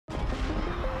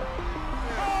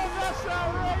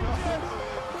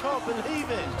can't believe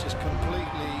it. He's just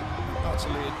completely,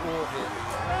 utterly in awe here.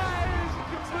 That is a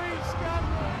complete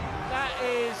scandal. That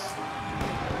is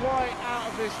quite out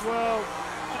of this world.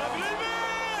 I don't believe it!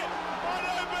 I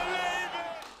don't believe it!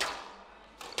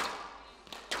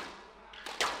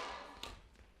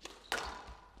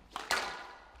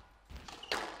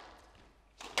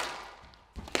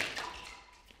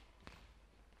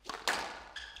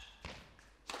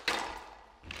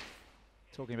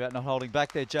 Talking about not holding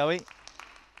back there, Joey.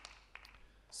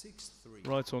 6-3.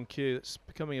 Right on cue. It's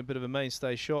becoming a bit of a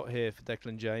mainstay shot here for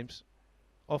Declan James.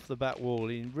 Off the back wall.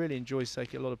 He really enjoys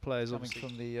taking a lot of players. Coming Obviously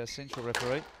from the central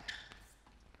referee.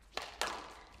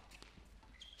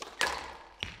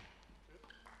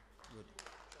 Good.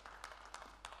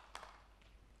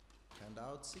 And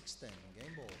out 6-10.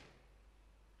 Game ball.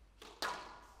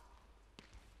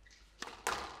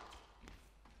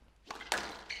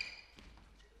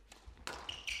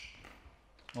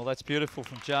 Well, that's beautiful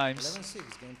from James.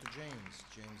 11-6. Game to James.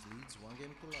 James leads 1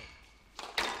 game to love.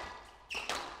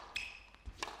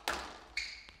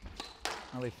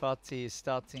 Ali Fathi is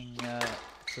starting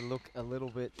to look a little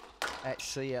bit at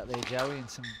sea out there, Joey, in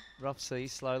some rough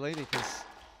seas slowly, because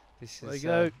this there is... you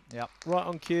go. Yep. Right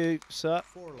on cue, sir.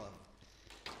 4 love.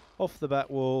 Off the back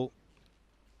wall.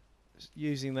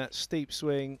 Using that steep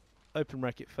swing. Open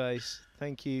racket face.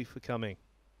 Thank you for coming.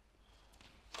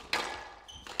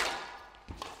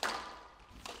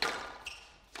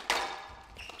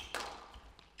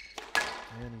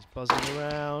 And he's buzzing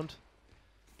around.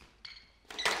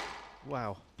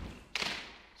 Wow.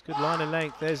 It's good line and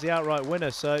length. There's the outright winner.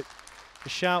 So a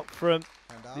shout from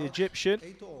the Egyptian.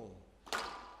 8-all.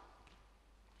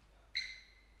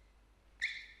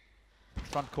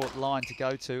 Front court line to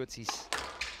go to. It's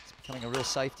becoming a real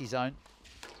safety zone.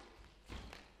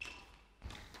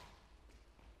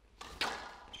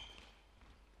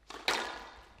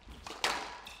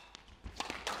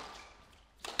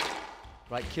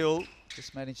 Great kill.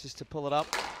 Just manages to pull it up.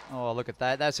 Oh, look at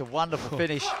that. That's a wonderful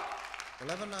finish.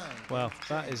 11-9. Well,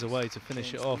 that is a way to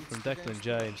finish it off from Declan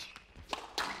James.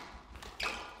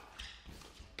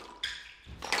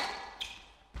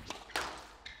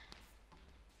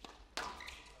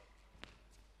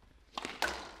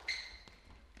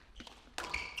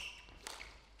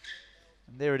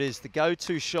 And there it is, the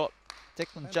go-to shot.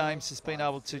 Declan James has been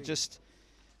able to just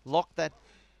lock that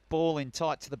ball in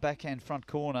tight to the backhand front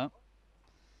corner.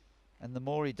 And the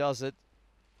more he does it...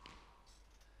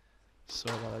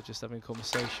 Sorry about that, just having a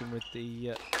conversation with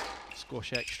the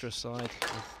Squash Extra side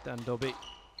with Dan Dobby.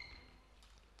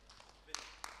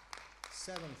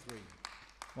 7-3.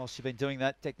 Whilst you've been doing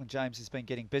that, Declan James has been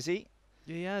getting busy.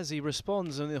 He has, he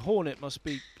responds, and the Hornet must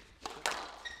be...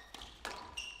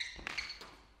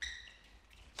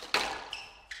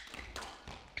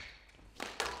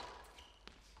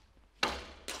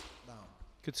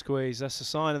 Good squeeze, that's a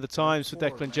sign of the times for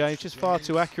Declan James, just far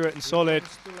too accurate and solid.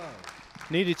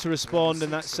 Needed to respond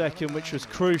in that second, which was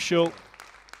crucial.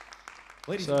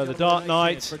 So the Dark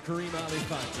Knight starts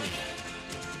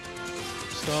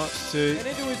to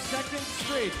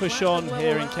push on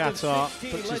here in Qatar,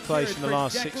 puts his place in the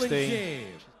last 16.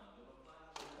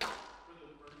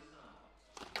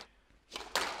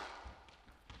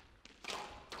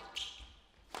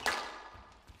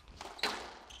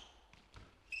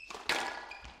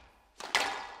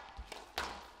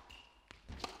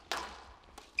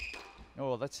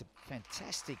 Oh, that's a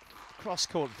fantastic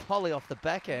cross-court volley off the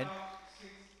backhand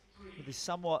with this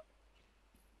somewhat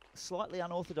slightly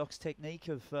unorthodox technique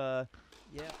of,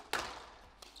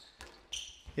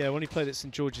 Yeah, when he played at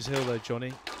St George's Hill though,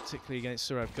 Johnny, particularly against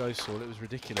Saurav Ghosal, it was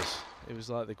ridiculous. It was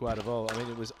like the Gawad of old. I mean,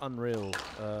 it was unreal,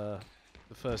 the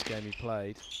first game he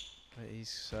played. But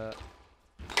he's going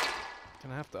to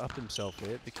have to up himself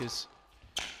here because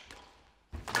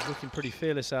he's looking pretty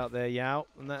fearless out there, Yao.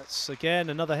 And that's, again,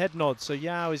 another head nod. So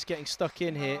Yao is getting stuck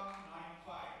in here.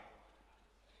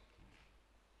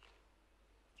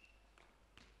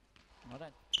 I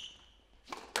don't...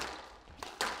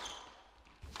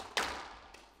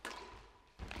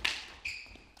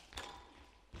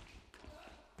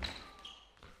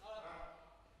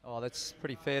 Oh, that's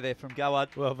pretty fair there from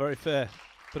Gawad. Well, very fair.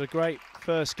 But a great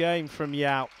first game from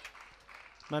Yao.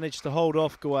 Managed to hold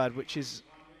off Gawad, which is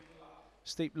a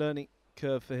steep learning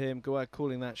curve for him. Gawad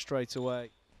calling that straight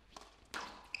away.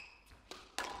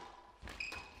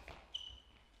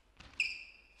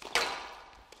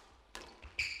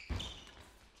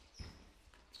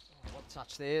 What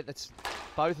touch there. That's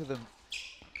both of them.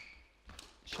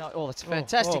 Oh, that's a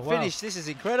fantastic finish. This is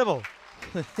incredible.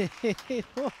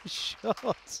 What a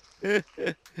shot.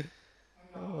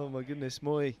 Oh my goodness,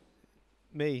 me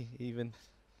even.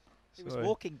 He was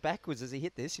walking backwards as he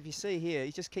hit this. If you see here,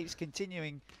 he just keeps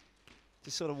continuing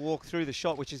to sort of walk through the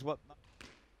shot, which is what...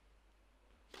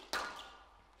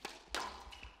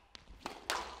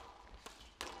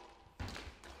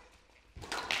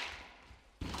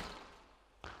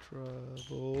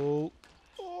 Trouble.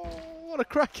 Oh, what a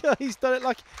cracker. He's done it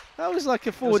like... That was like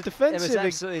a forward defensive. It was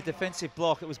absolutely a defensive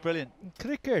block. It was brilliant.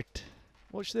 Cricket.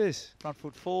 Watch this. Front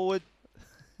foot forward.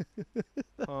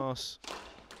 Pass.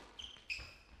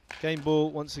 Game ball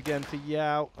once again for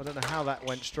Yao. I don't know how that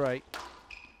went straight.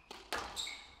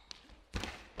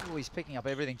 Oh, he's picking up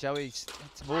everything, Joey. It's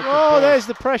oh, there's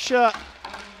the pressure.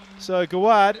 So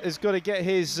Gawad has got to get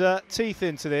his teeth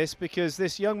into this, because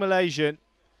this young Malaysian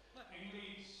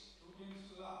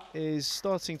is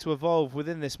starting to evolve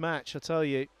within this match. I tell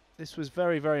you, this was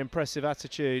very, very impressive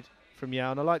attitude from Yao,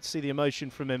 and I like to see the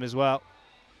emotion from him as well.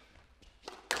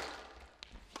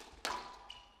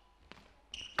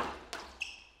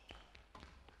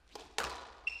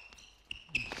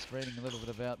 Reading a little bit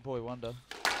about Boy Wonder.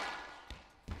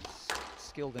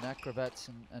 Skilled in acrobats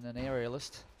and an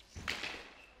aerialist.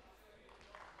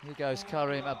 Here goes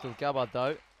Karim Abdel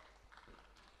though.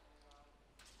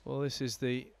 Well, this is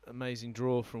the amazing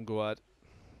draw from Gawad.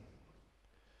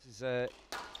 This is a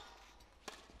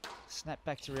snap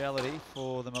back to reality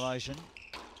for the Malaysian.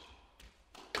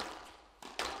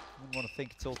 Wouldn't want to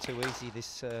think it's all too easy,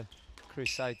 this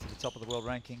crusade to the top of the world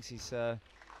rankings. He's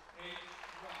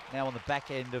now on the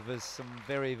back end of some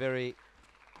very, very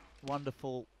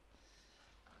wonderful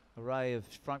array of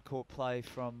front court play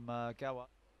from Gawad.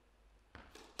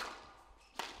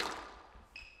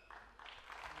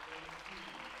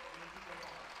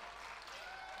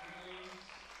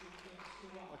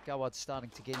 Gawad's starting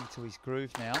to get into his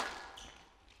groove now.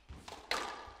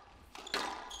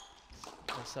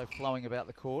 Also flowing about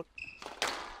the court.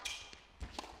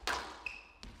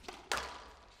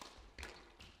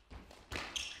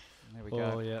 There we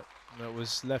go. Oh, yeah. That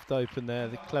was left open there.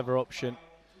 The clever option.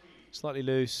 Slightly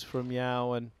loose from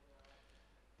Yao and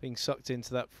being sucked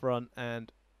into that front.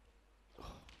 And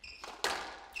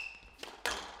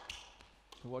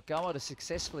what Gawad has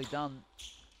successfully done,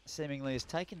 seemingly, is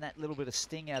taken that little bit of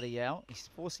sting out of Yao. He's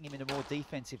forcing him into more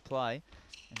defensive play.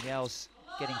 And Yao's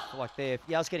getting, like there,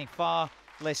 Yao's getting far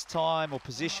less time or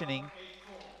positioning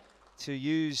to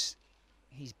use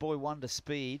his Boy Wonder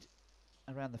speed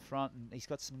around the front, and he's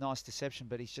got some nice deception,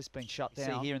 but he's just been shut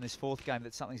down. See here in this fourth game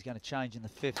that something's going to change in the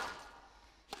fifth.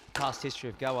 Past history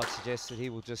of Gawad suggests that he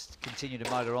will just continue to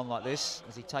motor on like this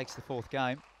as he takes the fourth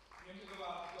game.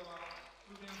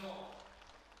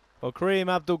 Well, Karim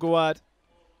Abdel Gawad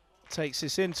takes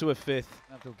this into a fifth.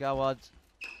 Abdel Gawad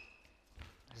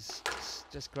has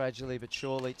just gradually but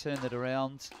surely turned it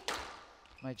around.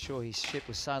 Made sure his ship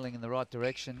was sailing in the right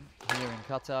direction here in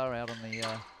Qatar, out on the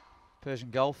Persian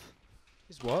Gulf.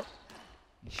 His what?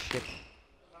 His ship.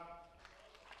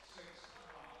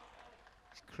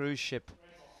 His cruise ship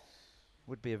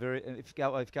would be a very... If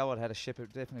Gawad had a ship, it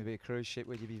would definitely be a cruise ship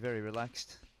where you'd be very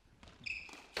relaxed.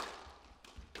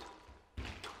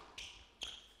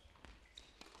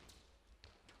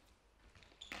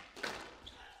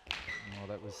 Oh,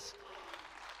 that was...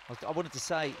 I wanted to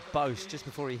say boast just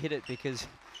before he hit it, because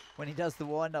when he does the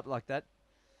wind-up like that...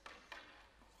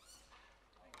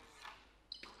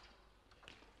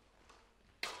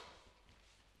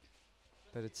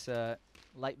 But it's a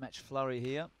late match flurry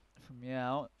here from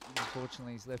Yao.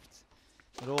 Unfortunately, he's left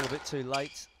it all a bit too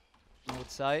late, I would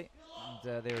say.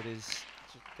 And there it is.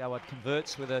 Gawad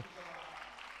converts with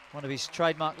one of his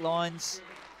trademark lines.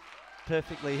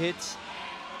 Perfectly hit.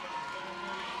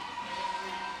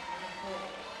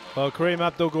 Well, Karim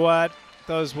Abdel Gawad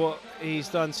does what he's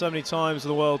done so many times on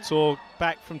the World Tour.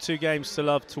 Back from 2 games to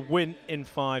love to win in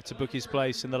 5 to book his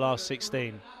place in the last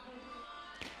 16.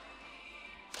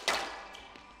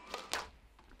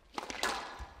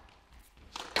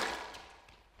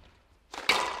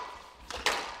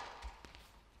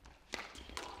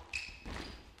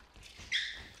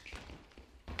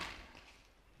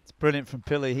 Brilliant from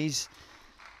Pilley.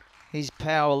 His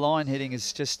power line hitting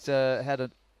has just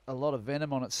had a lot of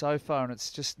venom on it so far, and it's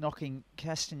just knocking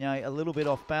Castagnet a little bit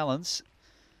off balance.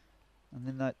 And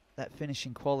then that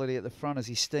finishing quality at the front as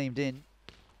he steamed in.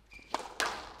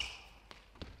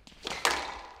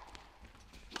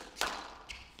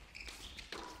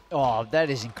 Oh, that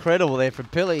is incredible there from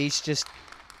Pilley. He's just,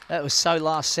 that was so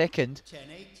last second.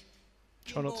 10-8.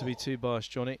 Try not to be too biased,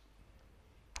 Johnny.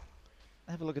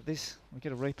 Have a look at this. We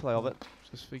get a replay of it.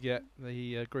 Just forget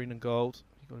the green and gold.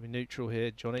 You've got to be neutral here,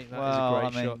 Johnny. That well, is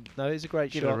a great shot. No, it is a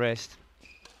great give shot. Give it a rest.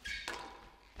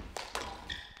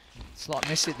 Slight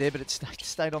miss it there, but it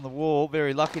stayed on the wall.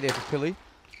 Very lucky there for Pilley.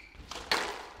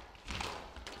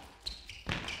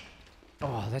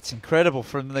 that's incredible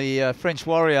from the French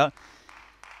warrior.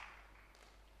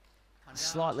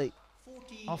 Slightly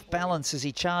off balance as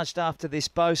he charged after this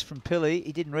boast from Pilley.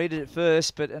 He didn't read it at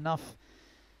first, but enough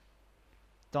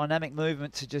dynamic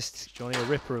movement to just... Johnny, a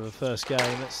ripper of a first game.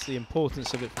 That's the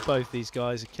importance of it for both these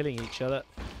guys, are killing each other.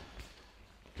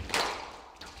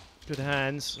 Good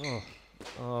hands.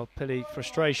 Oh, Pilley,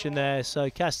 frustration there. So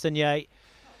Castagnet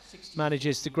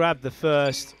manages to grab the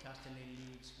first.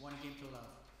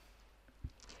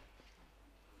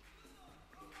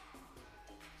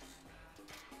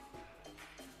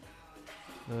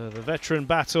 The veteran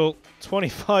battle,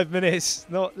 25 minutes,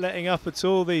 not letting up at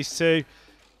all, these two.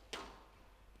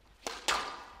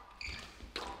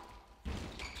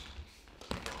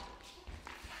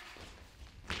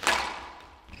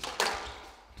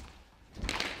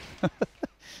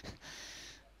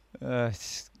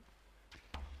 It's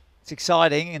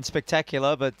exciting and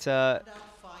spectacular, but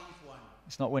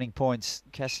it's not winning points.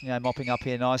 Castagnet mopping up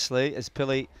here nicely as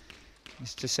Pilley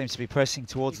just seems to be pressing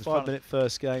towards the front. 5-minute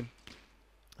first game.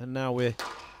 And now we're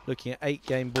looking at 8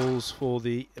 game balls for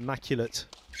the immaculate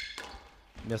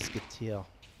Musketeer.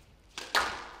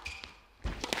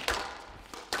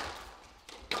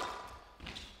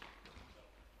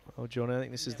 Oh, John, I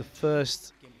think this is the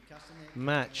first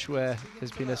match where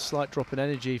there's been a slight drop in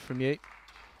energy from you.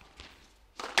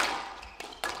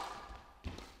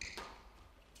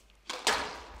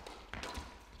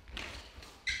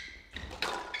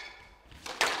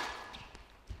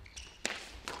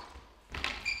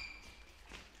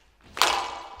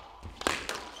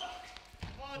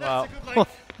 Wow.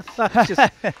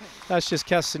 That's just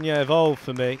Castagnet evolved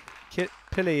for me.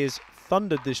 Pilley has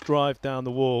thundered this drive down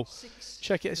the wall.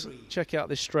 Check out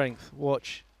this strength.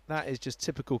 Watch. That is just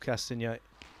typical Castagnet.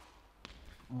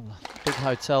 Big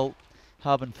hotel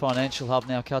hub and financial hub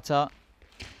now, Qatar.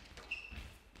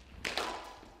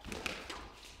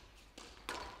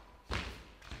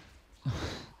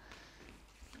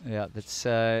 Yeah, that's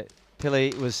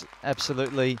Pilley was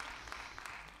absolutely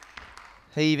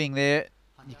heaving there.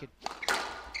 You could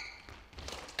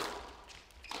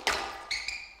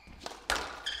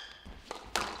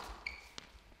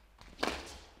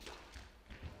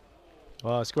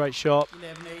oh, it's a great shot.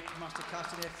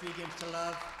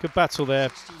 Good battle there.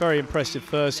 Very impressive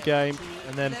first game.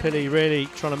 And then Pilley really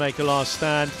trying to make a last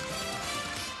stand.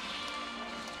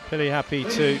 Pilley happy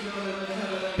to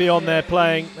be on there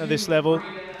playing at this level. You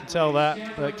can tell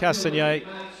that. But Castagnet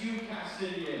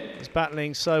is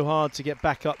battling so hard to get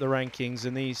back up the rankings,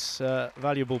 and these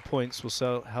valuable points will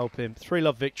so help him.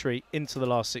 3-love victory into the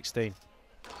last 16.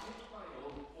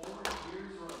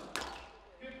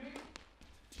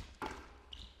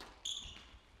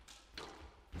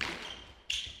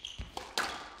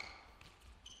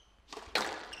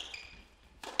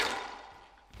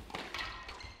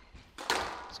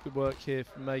 Good work here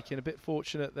from Makin. A bit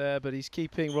fortunate there, but he's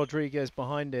keeping Rodriguez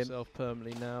behind him.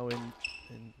 Permanently now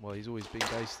well, he's always been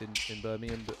based in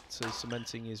Birmingham, but he's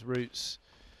cementing his roots,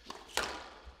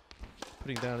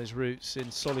 putting down his roots in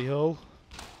Solihull,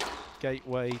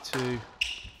 gateway to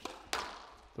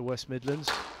the West Midlands.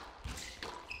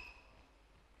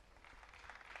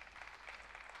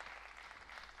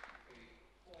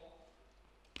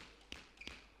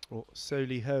 Or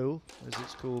Solihull, as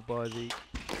it's called by the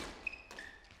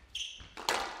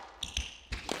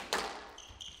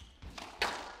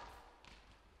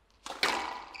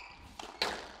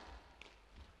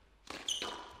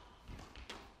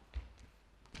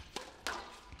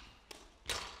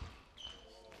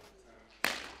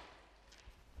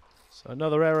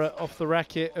another error off the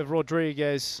racket of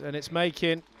Rodriguez, and it's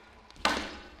Makin.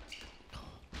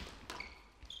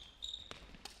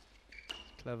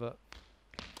 Clever.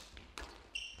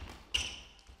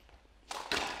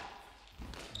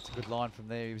 That's a good line from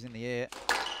there. He was in the air.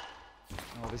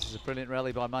 Oh, this is a brilliant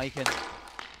rally by Makin.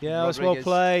 Yeah, that's well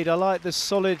played. I like the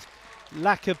solid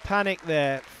lack of panic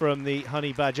there from the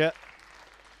Honey Badger.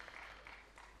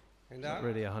 Not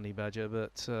really a Honey Badger,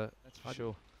 but that's for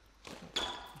sure.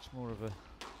 It's more of a...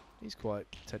 He's quite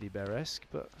teddy bear-esque,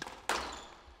 but...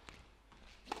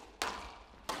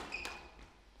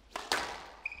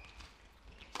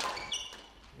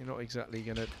 You're not exactly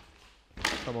going to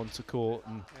come onto court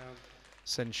and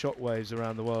send shockwaves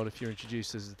around the world if you're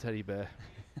introduced as a teddy bear.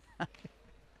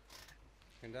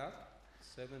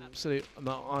 Absolute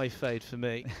eye fade for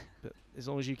me, but as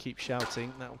long as you keep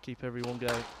shouting, that will keep everyone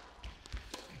going.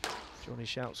 Johnny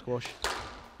shout squash.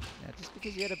 Yeah, just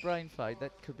because he had a brain fade,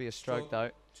 that could be a stroke though.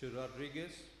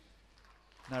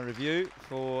 No review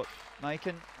for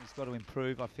Makin. He's got to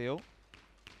improve, I feel.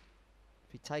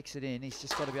 If he takes it in, he's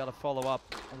just got to be able to follow up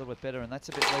a little bit better, and that's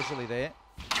a bit leisurely there.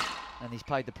 and he's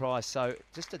paid the price. So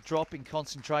just a drop in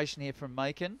concentration here from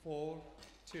Makin. 4-2.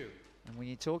 And when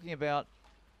you're talking about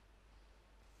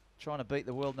trying to beat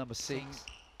the world number 6,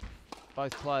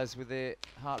 both players with their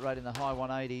heart rate in the high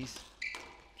 180s.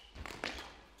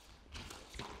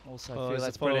 Also feel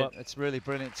that's brilliant. It's really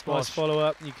brilliant squash. Nice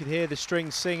follow-up. You could hear the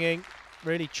strings singing,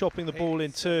 really chopping the ball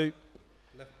in two.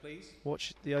 Left, please.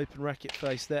 Watch the open racket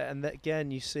face there, and that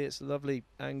again, you see it's a lovely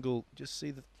angle. Just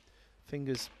see the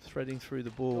fingers threading through the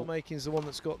ball. Makin's the one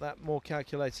that's got that more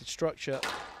calculated structure.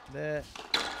 There,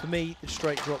 for me, the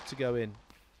straight drop to go in.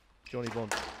 Johnny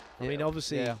Bond. I mean,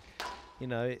 obviously, you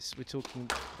know, we're talking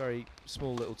very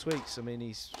small little tweaks. I mean,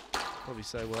 he's probably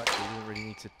say, well, actually, he doesn't really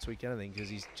need to tweak anything because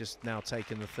he's just now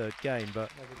taken the 3rd game.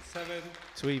 But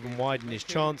to even widen his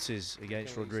chances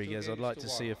against Rodriguez, I'd like to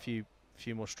see a few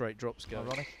more straight drops go.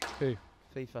 Ironic. Who?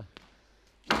 FIFA.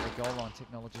 The goal line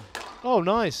technology. Oh,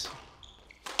 nice.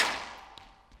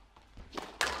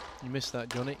 You missed that,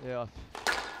 Johnny. Yeah.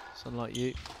 It's unlike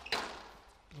you.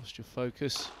 Lost your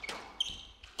focus.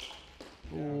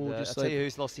 Ooh, I'll tell you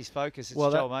who's lost his focus. It's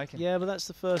Joel Makin. Yeah, but that's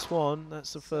the first one.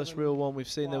 That's the first real one we've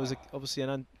seen. There was obviously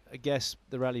a guess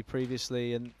the rally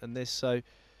previously and this, so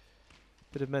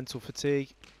bit of mental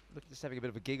fatigue. Look, just having a bit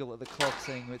of a giggle at the clock,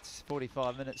 seeing it's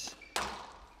 45 minutes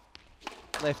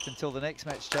left until the next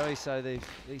match, Joey. So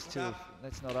these two,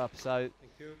 that's not up. So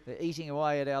they're eating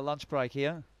away at our lunch break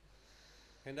here.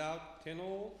 Hand out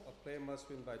 10-all. A player must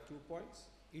win by 2 points.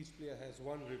 Each player has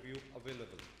 1 review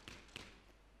available.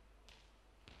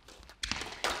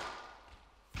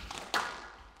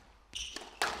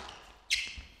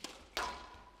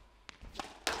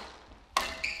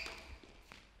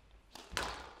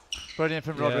 Brilliant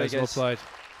from Rodriguez. Well played.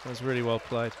 That was really well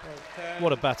played.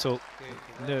 What a battle.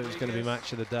 I knew it was going to be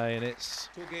match of the day, and it's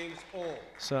 2 games all.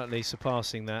 certainly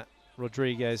surpassing that.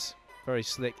 Rodriguez, very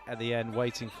slick at the end,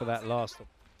 waiting for that last.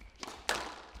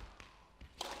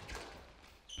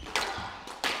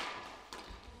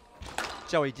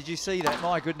 Joey, did you see that?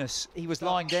 My goodness, he was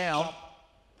lying down.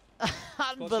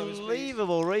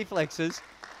 Unbelievable reflexes.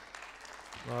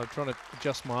 Well, I'm trying to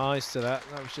adjust my eyes to that.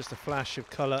 That was just a flash of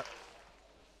colour.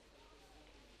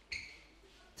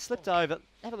 Slipped over.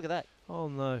 Have a look at that. Oh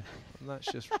no, and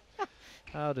that's just,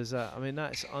 how does that, I mean,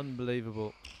 that's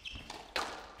unbelievable.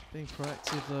 Being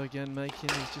proactive though again, Makin,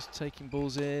 he's just taking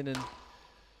balls in, and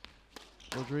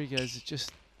Rodriguez is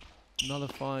just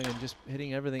nullifying and just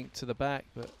hitting everything to the back,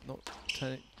 but not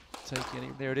taking any.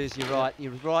 There it is, you're right.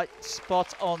 You're right,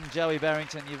 spot on, Joey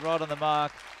Barrington. You're right on the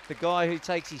mark. The guy who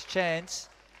takes his chance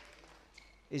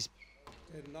is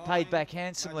paid back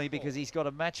handsomely because he's got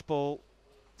a match ball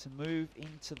to move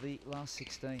into the last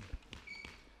 16.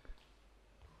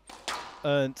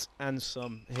 Earned and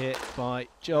some hit by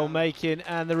Joel Makin,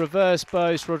 and the reverse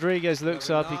boast. Rodriguez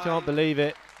looks up, he can't believe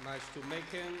it. Nice to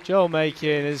Makin. Joel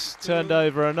Makin has turned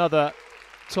over another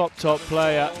top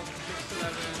player.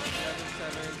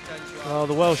 Oh,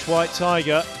 the Welsh White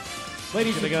Tiger.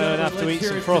 Going to go and have to eat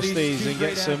some Frosties and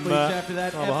get some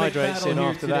carbohydrates in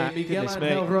after that. Goodness me.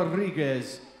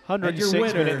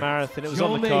 106-minute marathon, it was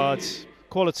on the cards.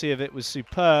 Quality of it was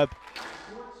superb.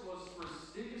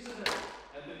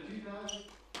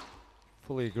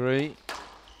 Fully agree.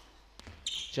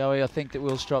 Joey, I think that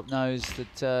Willstrop knows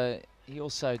that he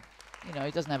also, you know,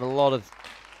 he doesn't have a lot of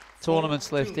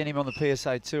tournaments left in him on the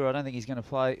PSA Tour. I don't think he's going to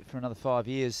play for another 5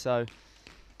 years, so.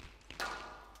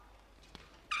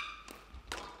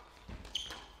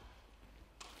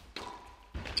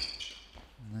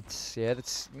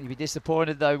 That's, you'd be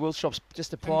disappointed though. Willstrop's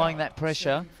just applying that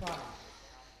pressure.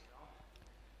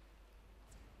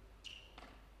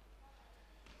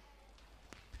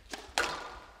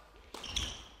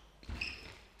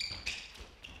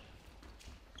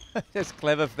 That's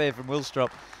clever there from Willstrop.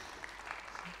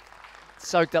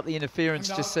 Soaked up the interference,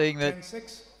 just seeing that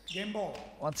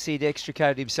once he'd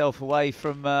extricated himself away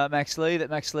from Max Lee, that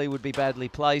Max Lee would be badly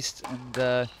placed, and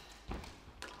a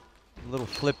little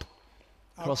flip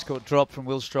cross-court drop from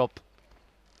Willstrop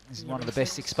is one of the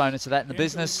best exponents of that in the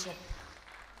business.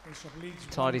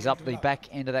 Tidies up the back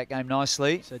end of that game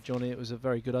nicely. Said Johnny, it was a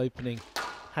very good opening.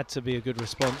 Had to be a good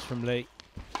response from Lee.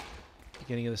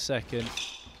 Beginning of the second.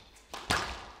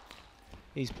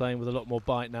 He's playing with a lot more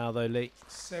bite now though, Lee.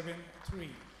 7-3. He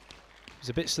was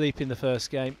a bit sleepy in the first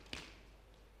game.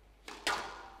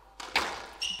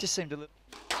 Just seemed a little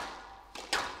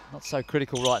not so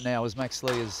critical right now as Max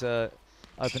Lee has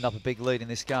opened up a big lead in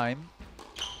this game.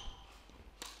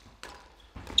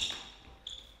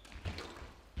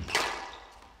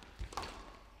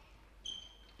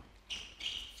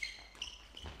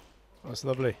 That's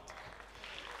lovely.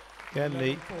 Again,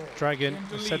 the Dragon,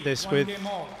 I said this with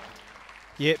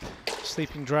Yep,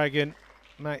 Sleeping Dragon.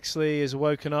 Maxley is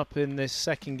woken up in this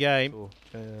second game.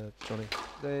 Johnny.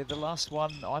 The last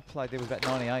one I played there was about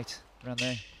 98, around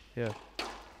there. Yeah. It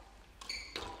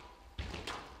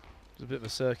was a bit of a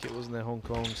circuit, wasn't there? Hong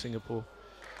Kong, Singapore.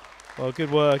 Well,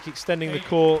 good work, extending the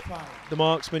court. The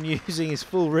marksman using his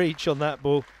full reach on that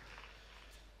ball.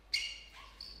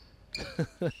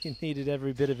 He needed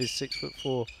every bit of his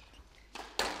 6'4".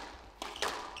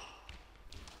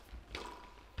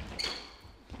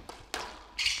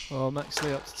 Oh,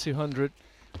 Maxley up to 200,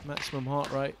 maximum heart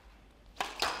rate.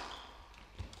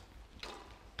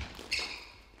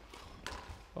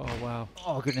 Oh, wow.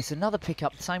 Oh, goodness, another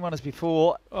pickup, same one as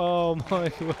before. Oh,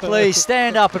 my word. Please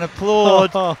stand up and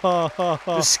applaud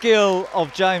the skill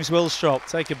of James Willstrop.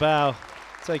 Take a bow.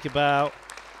 Take a bow.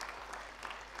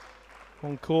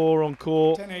 Encore,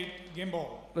 encore. 10-8, game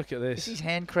ball. Look at this. Is his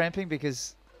hand cramping?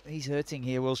 Because he's hurting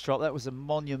here, Willstrop. That was a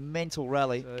monumental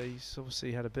rally. He's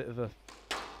obviously had a bit of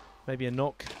maybe a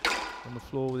knock on the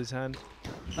floor with his hand.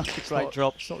 Great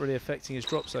drop. It's not really affecting his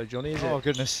drops though, Johnny, is it? Oh,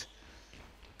 goodness.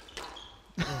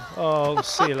 Oh,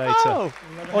 see you later.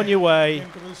 On your way.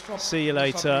 See you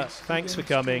later. Thanks for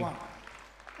coming.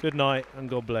 Good night and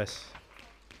God bless.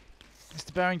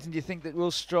 Mr. Barrington, do you think that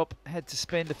Willstrop had to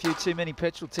spend a few too many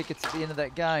petrol tickets at the end of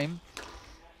that game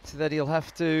so that he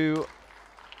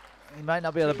might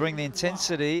not be able to bring the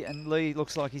intensity, and Lee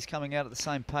looks like he's coming out at the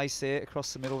same pace there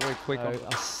across the middle very quick.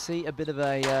 I see a bit of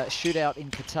a shootout in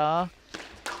Qatar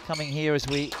coming here as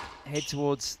we head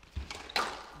towards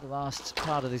the last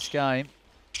part of this game.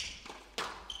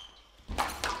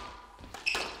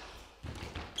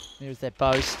 There's that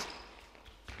boast.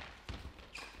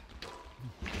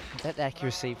 That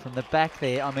accuracy from the back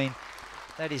there, I mean,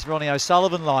 that is Ronnie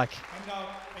O'Sullivan-like.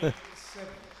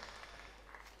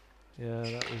 Yeah,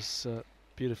 that was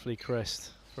beautifully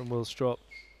crest from Willstrop.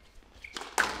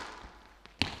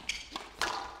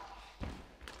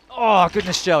 Oh,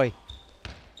 goodness, Joey.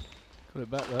 Got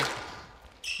it back though.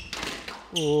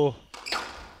 Oh.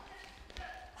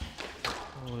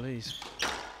 Oh, Lee's.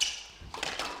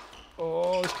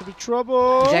 Oh, this could be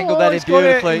trouble. He's angled that in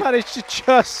beautifully. He managed to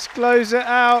just close it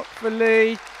out for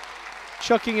Lee.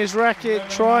 Chucking his racket,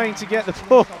 trying to get the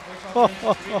ball.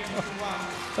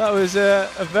 That was a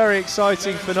very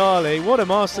exciting finale. What a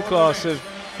masterclass of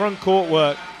front court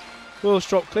work.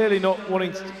 Willstrop clearly not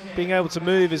being able to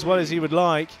move as well as he would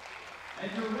like.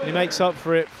 And he makes up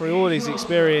for it for all his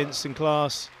experience and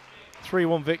class.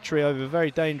 3-1 victory over very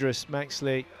dangerous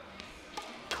Maxley.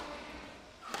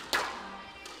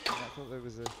 I thought there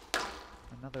was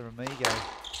another Amigo.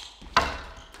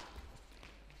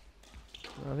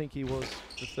 I think he was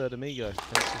the third Amigo.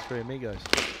 Thanks to 3 Amigos.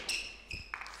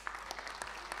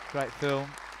 Great film.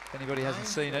 If anybody hasn't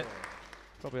seen it,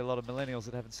 probably a lot of millennials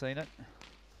that haven't seen it.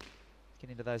 Get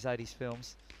into those 80s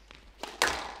films.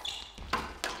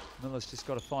 Mueller's just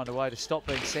got to find a way to stop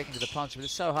being second to the punch, but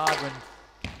it's so hard when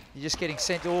you're just getting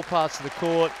sent to all parts of the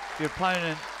court. Your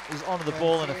opponent is onto the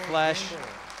ball in a flash.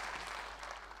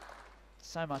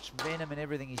 So much venom in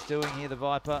everything he's doing here, the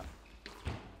Viper.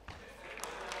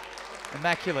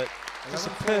 Immaculate. Just a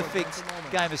perfect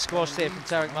game of squash there from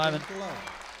Tarek Momen.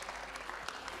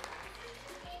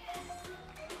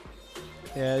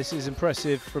 Yeah, this is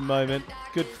impressive from Momen.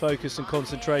 Good focus and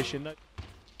concentration.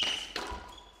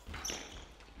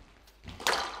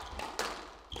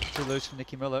 Too loose from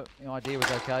Nicky Mueller. The idea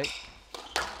was okay.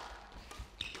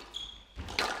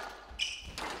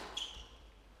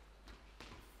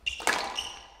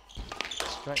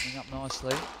 Straightening up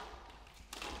nicely.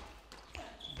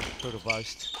 Brutal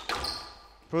boast.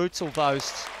 Brutal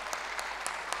boast.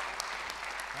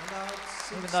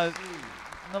 Even though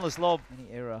Miller's lob, any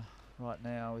error right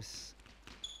now is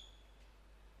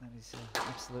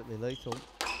absolutely lethal.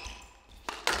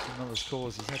 For Miller's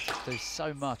cause, he's had to do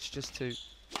so much just to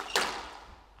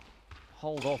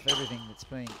hold off everything that's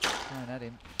been thrown at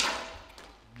him.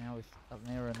 Now with an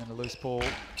error and then a loose ball,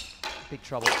 big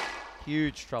trouble,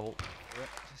 huge trouble. Yep.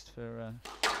 Just for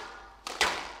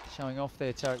showing off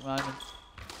there, Tarek Momen.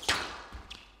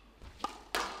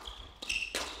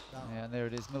 Yeah, and there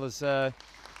it is. Miller's 11-7,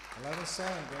 going to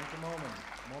Momen.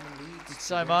 Momen leads. Did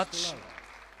so much.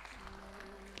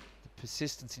 The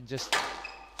persistence in just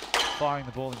firing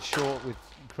the ball in short with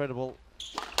incredible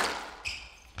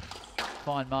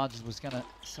fine margins was going to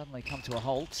suddenly come to a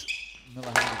halt.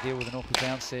 Miller having to deal with an awkward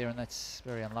bounce there, and that's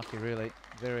very unlucky, really.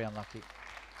 Very unlucky.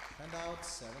 And out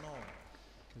 7-all.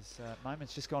 Because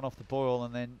Momen's just gone off the boil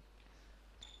and then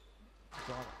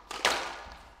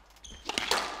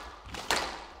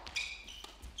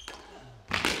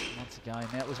once again.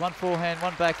 Now it was one forehand,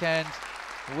 one backhand.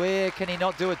 Where can he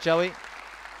not do it, Joey?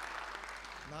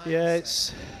 Yeah,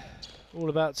 it's all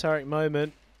about Tarek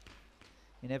Momen.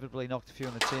 Inevitably knocked a few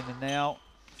on the tin, and now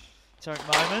Tarek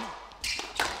Momen.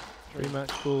 3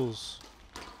 match balls.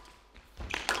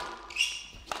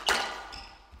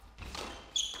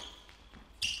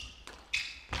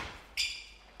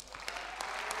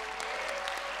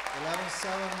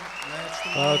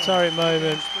 Oh, Tarek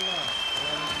Momen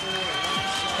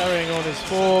carrying on his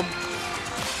form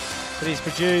that he's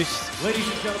produced. Ladies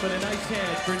and gentlemen, a nice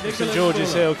hand for Nicolas St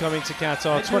George's Mueller. Hill coming to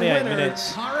Qatar. And 28 your winner,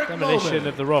 minutes. Tarek Demolition Momen.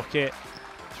 of the Rocket.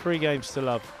 3 games to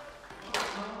love.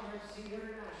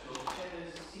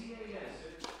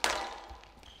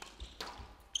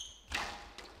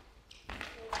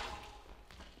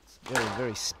 Very,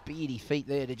 very speedy feet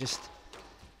there to just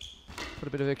put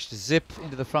a bit of extra zip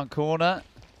into the front corner.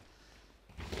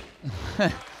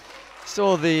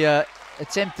 Saw the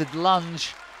attempted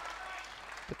lunge,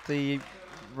 but the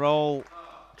roll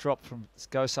drop from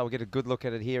Ghosal. We'll get a good look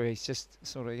at it here. He's just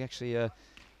sort of actually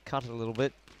cut it a little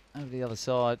bit over the other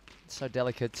side. So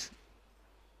delicate.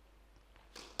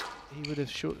 He would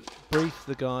have briefed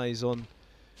the guys on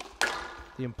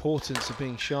the importance of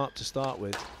being sharp to start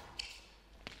with.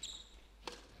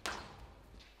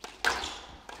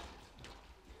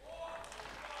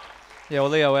 Yeah, well,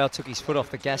 Leo took his foot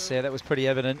off the gas there. That was pretty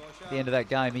evident at the end of that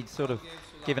game. He'd sort of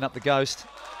given up the ghost.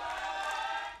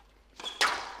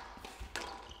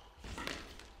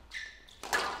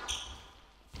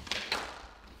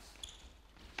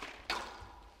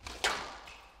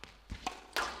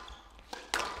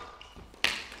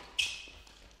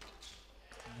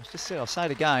 I'll say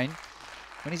it again.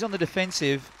 When he's on the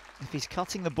defensive, if he's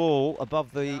cutting the ball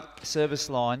above the service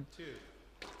line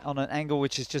on an angle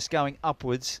which is just going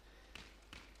upwards,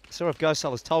 Saurav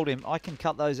Ghosal has told him, I can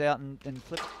cut those out and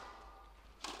flip.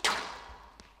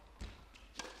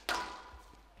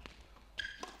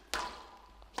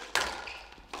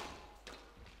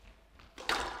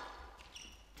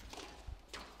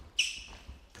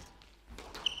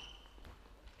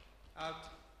 Out.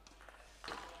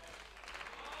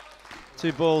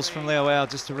 2 balls from Leo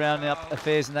just to round up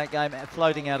affairs in that game,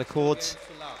 floating out of courts.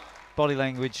 Body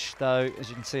language, though, as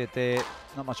you can see it there,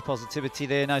 not much positivity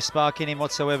there, no spark in him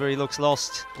whatsoever. He looks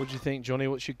lost. What do you think, Johnny?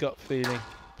 What's your gut feeling,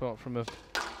 apart from a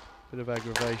bit of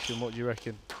aggravation? What do you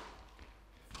reckon?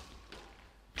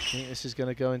 Do you think this is going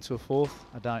to go into a 4th?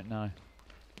 I don't know.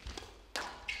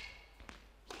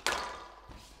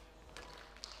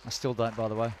 I still don't, by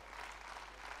the way.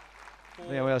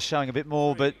 Leo showing a bit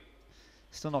more, but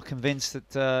still not convinced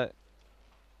that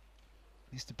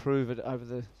he has to prove it over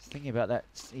the... Thinking about that,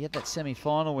 he had that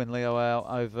semi-final win, Leo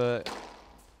over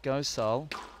Ghosal.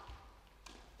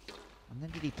 And then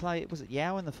did he play, was it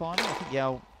Yao in the final? I think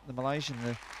Yao, the Malaysian,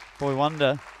 the boy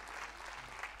wonder,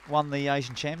 won the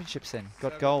Asian Championships then,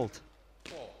 got gold.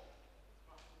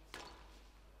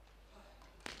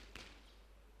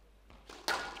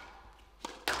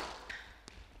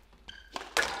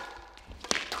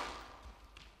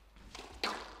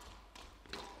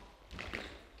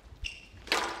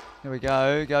 Here we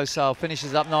go, Ghosal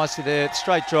finishes up nicely there,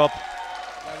 straight drop.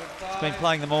 He's been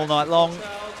playing them all night long. 11-2,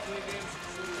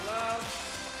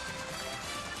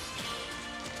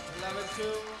 11-3,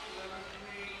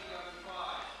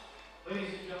 11-5. Ladies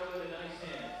and gentlemen, a nice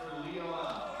hand for Leo.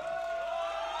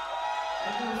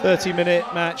 30-minute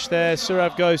match there.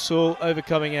 Saurav Ghosal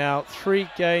overcoming out. 3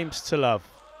 games to love.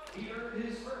 Here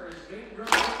is first, big drum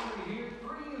here,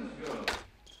 3 years ago.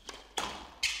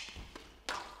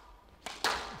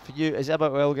 For you, as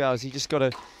Abouelghar, has he just got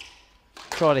to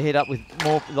try to hit up with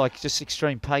more, like just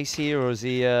extreme pace here, or has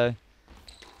he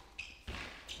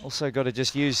also got to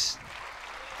just use...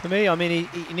 For me, I mean,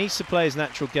 he needs to play his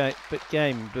natural game, but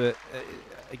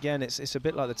again, it's a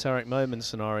bit like the Tarek Momen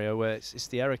scenario where it's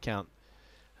the error count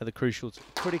at the crucial...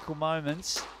 critical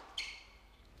moments.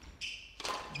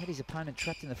 He had his opponent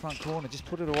trapped in the front corner, just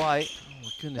put it away. Oh my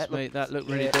goodness, mate, that looked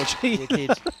really dodgy. Yeah,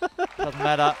 kid. Doesn't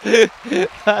matter.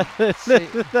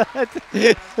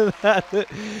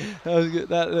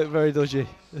 that looked very dodgy.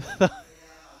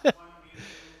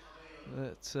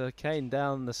 That's Kane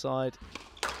down the side.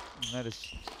 And that has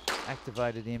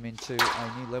activated him into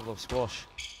a new level of squash.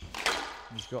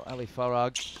 He's got Ali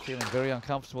Farag feeling very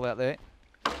uncomfortable out there.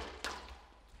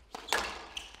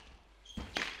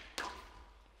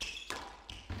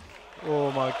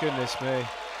 Oh my goodness me.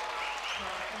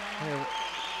 Yeah,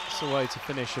 it's a way to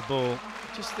finish a ball.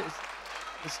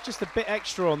 It's just a bit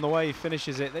extra on the way he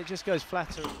finishes it. It just goes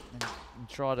flatter. And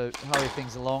try to hurry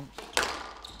things along.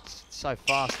 It's so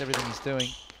fast, everything he's doing.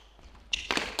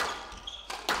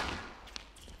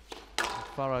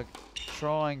 Farag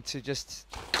trying to just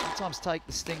sometimes take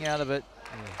the sting out of it.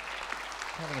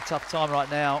 having a tough time right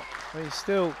now. Well, he's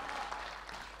still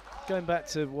going back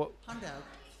to what Handout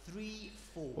 3-4.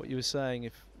 what you were saying.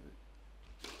 If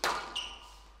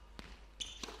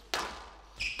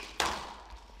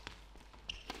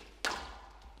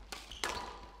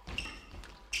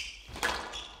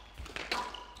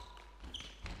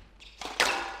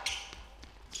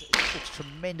It's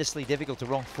tremendously difficult to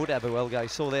wrong foot Abouelghar. You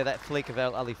saw there that flick of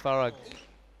Ali Farag.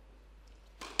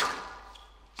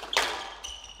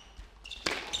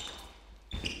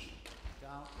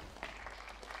 Down.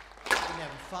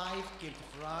 11-5, game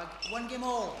to Farag. 1 game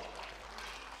all.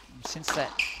 Since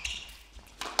that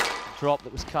drop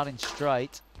that was cut in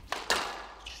straight,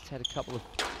 just had a couple of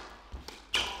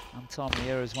untimely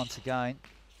errors once again.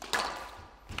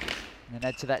 And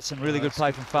add to that some really good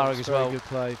play from Farag as well. Very good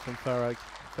play from Farag.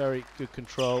 Very good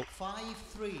control.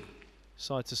 5-3.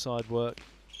 Side to side work.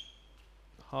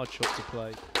 Hard shot to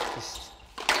play. Just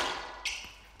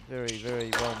very, very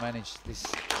well managed. This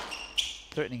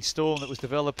threatening storm that was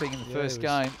developing in the first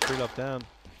game. 3-love down.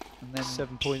 And then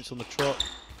 7 points on the trot.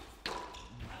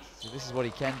 So this is what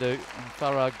he can do. And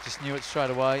Farag just knew it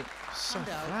straight away. So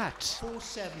Handout flat.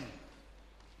 4-7.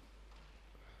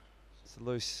 It's a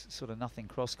loose, sort of nothing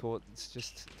cross court. It's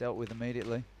just dealt with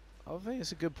immediately. I think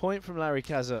it's a good point from Larry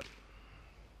Kaza.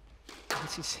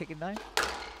 What's his second name?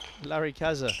 Larry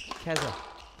Kaza Kaza.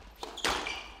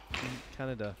 in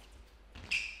Canada.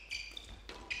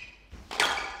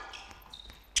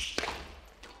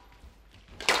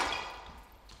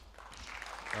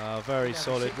 Very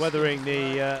solid. Weathering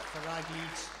the Farag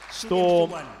leads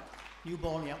storm. 2-1. New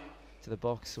ball now. To the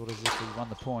box, sort of as if he won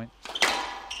the point.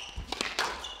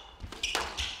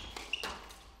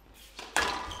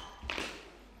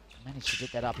 Managed to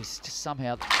get that up. He's just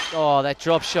somehow... Oh, that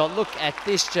drop shot. Look at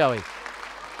this, Joey.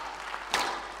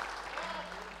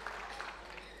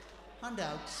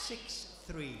 Handout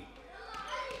 6-3.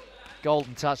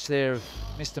 Golden touch there of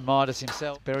Mr. Midas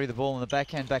himself. Bury the ball in the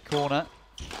backhand back corner.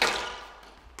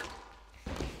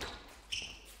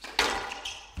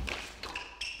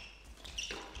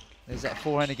 There's that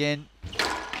forehand again.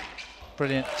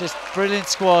 Brilliant. Just brilliant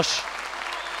squash.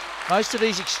 Most of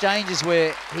these exchanges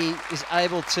where he is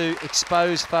able to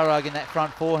expose Farag in that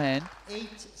front forehand.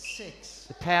 8-6.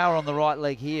 The power on the right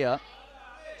leg here.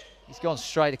 He's gone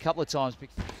straight a couple of times.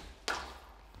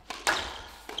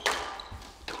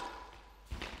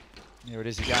 There it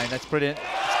is again. That's brilliant.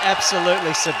 It's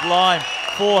absolutely sublime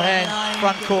forehand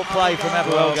front court play from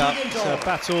Abouelghar. It's a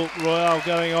battle royale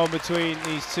going on between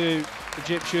these two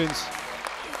Egyptians.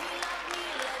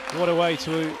 What a way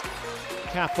to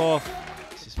cap off.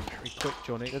 This is very quick,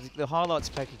 Johnny. The highlights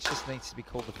package just needs to be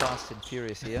called the Fast and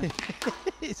Furious here.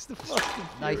 It's the Fast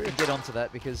and Nathan, Furious. get onto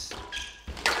that because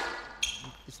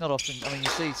it's not often. I mean, you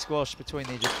see squash between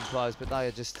the Egyptian players, but they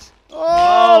are just.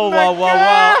 Oh, whoa, whoa,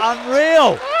 whoa!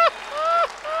 Unreal!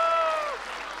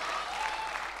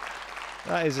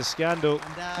 That is a scandal.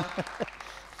 Handout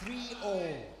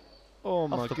 3-all. Oh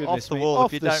my the- goodness off the me. wall, Off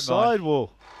if you the don't mind.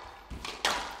 sidewall.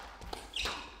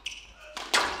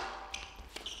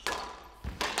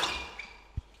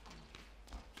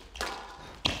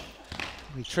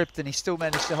 He tripped and he still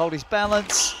managed to hold his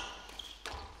balance.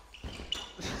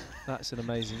 That's an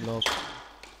amazing lob.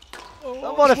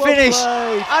 Oh, what a well finish!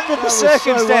 played. Under the That was so well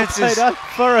circumstances. played.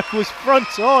 Farag was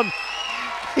front on.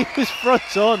 He was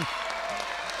front on.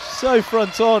 So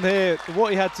front on here.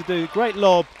 What he had to do. Great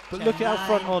lob, but look how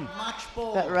front on. Match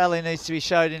ball. That rally needs to be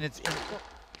showed in its.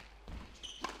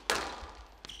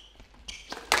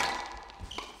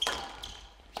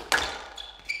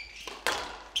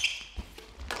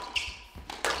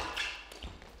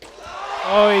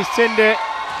 Oh, he's tinned it.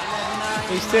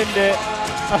 He's tinned it.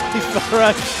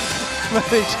 Farag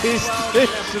manages to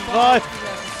survive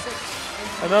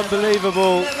an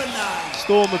unbelievable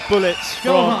storm of bullets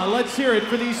Gohan, from let's hear it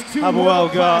for these two Abouelghar.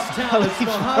 world-class talents,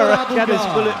 Farag had his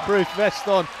Abouelghar. bulletproof vest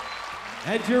on.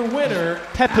 And your winner,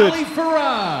 Peppered. Ali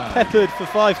Farag. Peppered for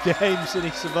 5 games and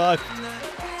he survived.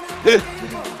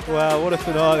 Wow, what a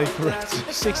finale for it.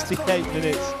 68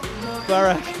 minutes.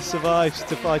 Farag survives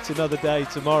to fight another day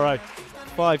tomorrow.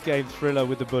 5-game thriller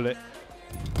with the bullet.